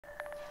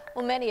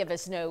Well, many of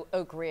us know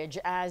Oak Ridge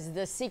as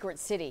the secret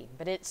city,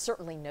 but it's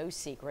certainly no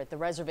secret. The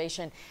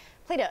reservation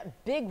played a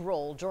big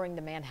role during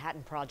the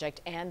Manhattan Project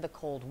and the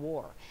Cold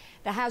War.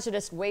 The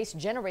hazardous waste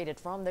generated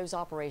from those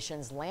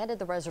operations landed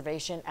the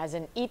reservation as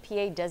an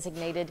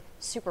EPA-designated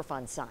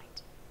Superfund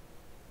site.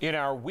 In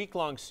our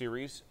week-long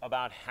series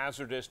about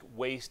hazardous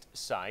waste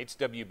sites,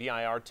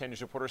 WBIR 10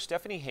 News reporter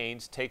Stephanie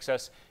Haynes takes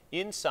us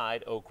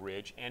inside Oak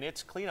Ridge and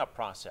its cleanup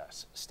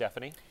process.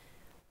 Stephanie?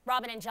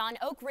 Robin and John,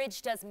 Oak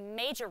Ridge does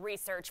major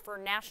research for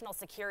national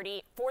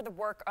security for the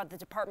work of the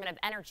Department of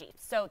Energy.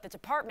 So the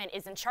department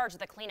is in charge of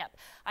the cleanup.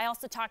 I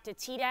also talked to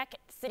TDEC,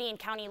 city and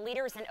county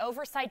leaders and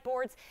oversight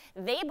boards.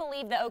 They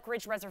believe the Oak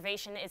Ridge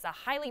Reservation is a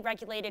highly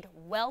regulated,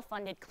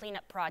 well-funded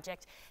cleanup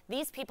project.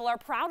 These people are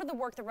proud of the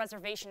work the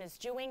reservation is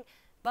doing,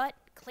 but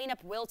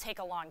cleanup will take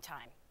a long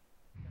time.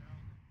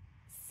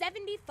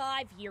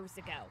 75 years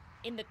ago,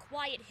 in the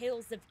quiet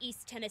hills of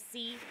East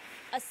Tennessee,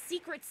 a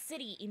secret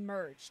city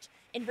emerged,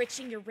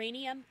 enriching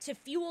uranium to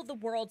fuel the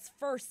world's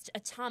first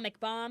atomic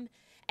bomb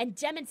and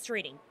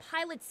demonstrating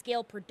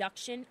pilot-scale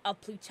production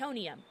of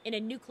plutonium in a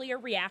nuclear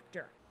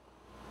reactor.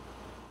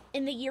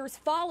 In the years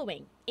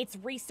following, its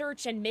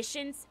research and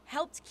missions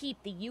helped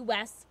keep the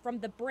U.S. from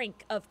the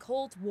brink of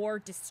Cold War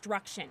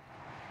destruction.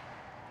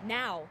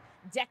 Now,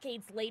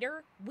 decades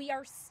later, we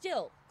are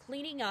still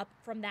cleaning up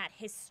from that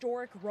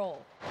historic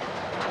role.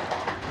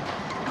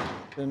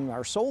 And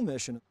our sole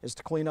mission is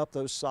to clean up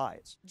those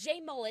sites.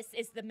 Jay Mullis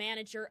is the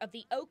manager of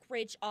the Oak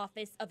Ridge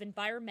Office of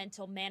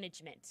Environmental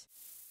Management.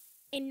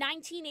 In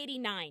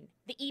 1989,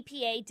 the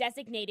EPA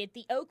designated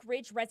the Oak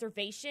Ridge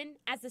Reservation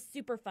as a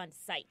Superfund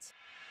site.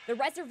 The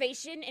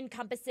reservation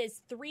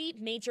encompasses three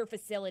major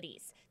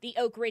facilities: the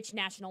Oak Ridge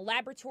National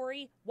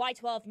Laboratory,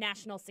 Y-12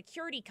 National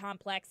Security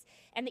Complex,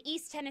 and the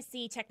East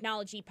Tennessee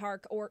Technology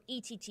Park, or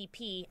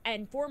ETTP,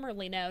 and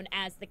formerly known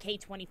as the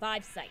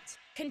K-25 site.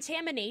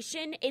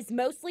 Contamination is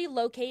mostly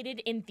located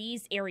in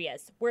these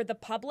areas, where the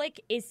public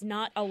is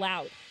not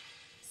allowed.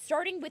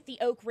 Starting with the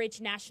Oak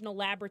Ridge National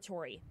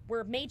Laboratory,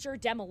 where major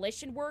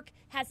demolition work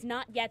has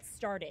not yet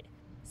started.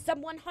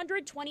 Some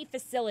 120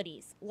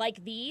 facilities,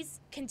 like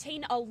these,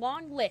 contain a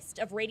long list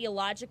of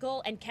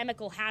radiological and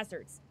chemical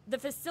hazards. The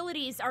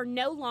facilities are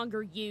no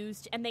longer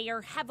used and they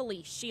are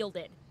heavily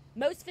shielded.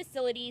 Most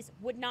facilities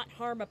would not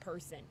harm a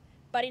person,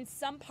 but in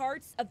some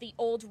parts of the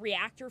old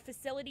reactor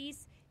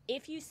facilities,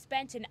 if you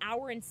spent an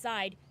hour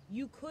inside,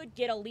 you could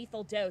get a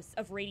lethal dose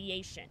of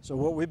radiation. So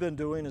what we've been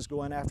doing is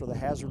going after the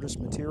hazardous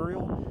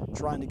material,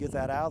 trying to get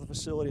that out of the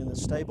facility and then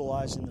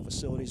stabilizing the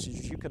facilities.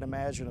 As you can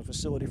imagine, a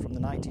facility from the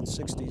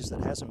 1960s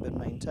that hasn't been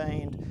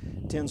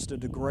maintained tends to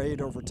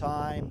degrade over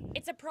time.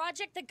 It's a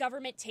project the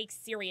government takes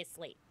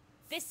seriously.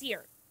 This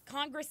year,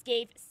 Congress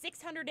gave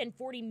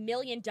 $640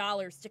 million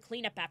to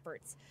cleanup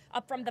efforts,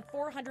 up from the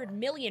 $400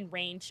 million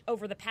range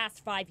over the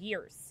past 5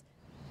 years.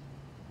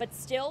 But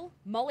still,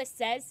 Mullis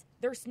says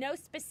there's no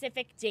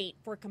specific date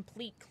for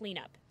complete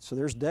cleanup. So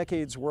there's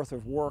decades worth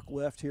of work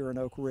left here in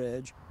Oak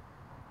Ridge.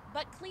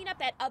 But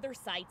cleanup at other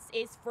sites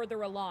is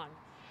further along.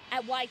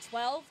 At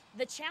Y-12,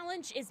 the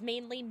challenge is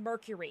mainly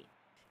mercury.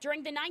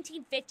 During the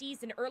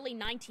 1950s and early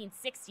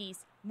 1960s,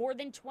 more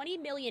than 20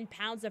 million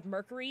pounds of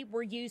mercury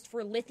were used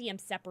for lithium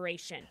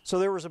separation. So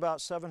there was about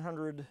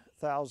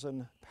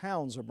 700,000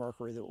 pounds of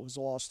mercury that was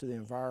lost to the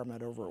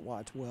environment over at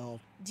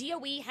Y-12.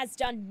 DOE has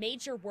done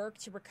major work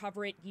to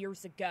recover it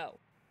years ago,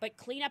 but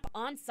cleanup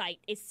on site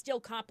is still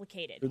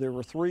complicated. There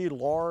were 3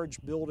 large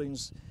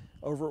buildings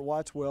over at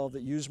Y-12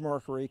 that used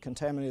mercury,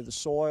 contaminated the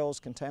soils,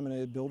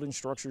 contaminated building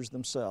structures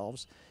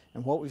themselves.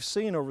 And what we've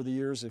seen over the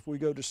years, if we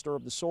go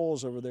disturb the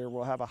soils over there,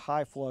 we'll have a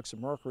high flux of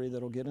mercury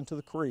that'll get into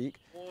the creek.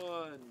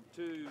 1,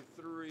 2,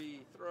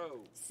 3, throw.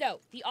 So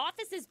the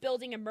office is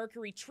building a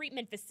mercury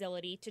treatment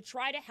facility to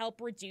try to help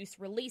reduce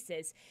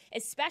releases,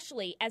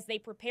 especially as they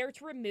prepare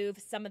to remove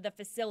some of the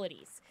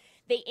facilities.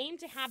 They aim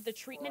to have the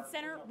treatment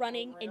center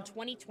running in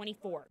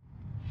 2024.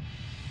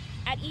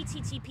 At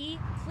ETTP,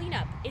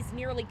 cleanup is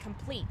nearly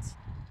complete.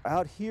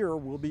 Out here,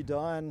 we'll be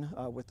done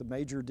with the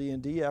major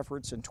D&D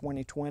efforts in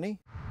 2020.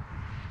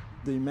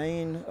 The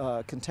main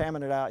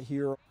contaminant out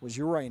here was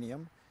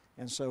uranium,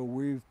 and so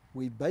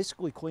we've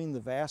basically cleaned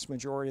the vast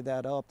majority of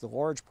that up. The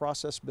large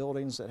process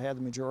buildings that had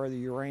the majority of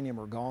the uranium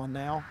are gone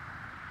now.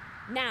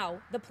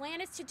 Now, the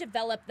plan is to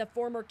develop the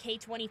former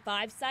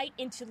K-25 site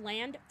into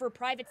land for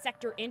private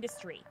sector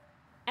industry.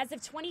 As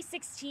of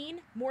 2016,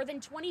 more than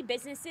 20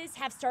 businesses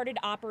have started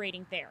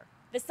operating there.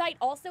 The site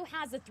also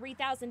has a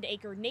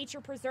 3,000-acre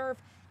nature preserve,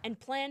 and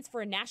plans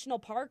for a national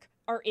park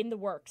are in the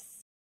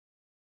works.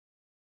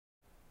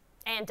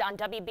 And on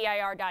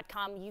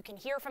WBIR.com, you can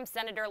hear from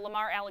Senator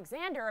Lamar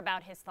Alexander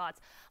about his thoughts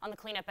on the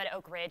cleanup at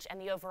Oak Ridge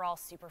and the overall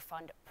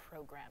Superfund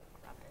program.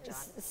 Robin and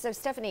John. So,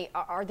 Stephanie,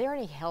 are there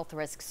any health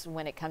risks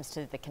when it comes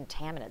to the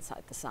contaminants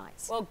at the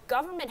sites? Well,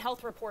 government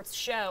health reports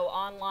show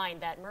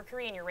online that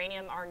mercury and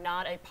uranium are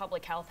not a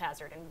public health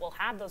hazard, and we'll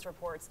have those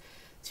reports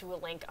to a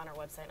link on our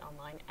website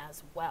online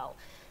as well.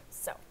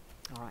 So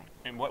All right.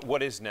 And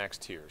what is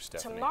next here,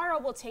 Stephanie? Tomorrow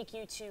we'll take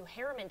you to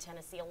Harriman,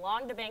 Tennessee,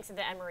 along the banks of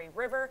the Emory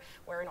River,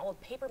 where an old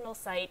paper mill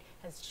site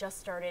has just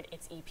started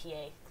its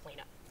EPA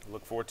cleanup.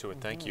 Look forward to it.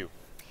 Thank you.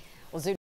 Well,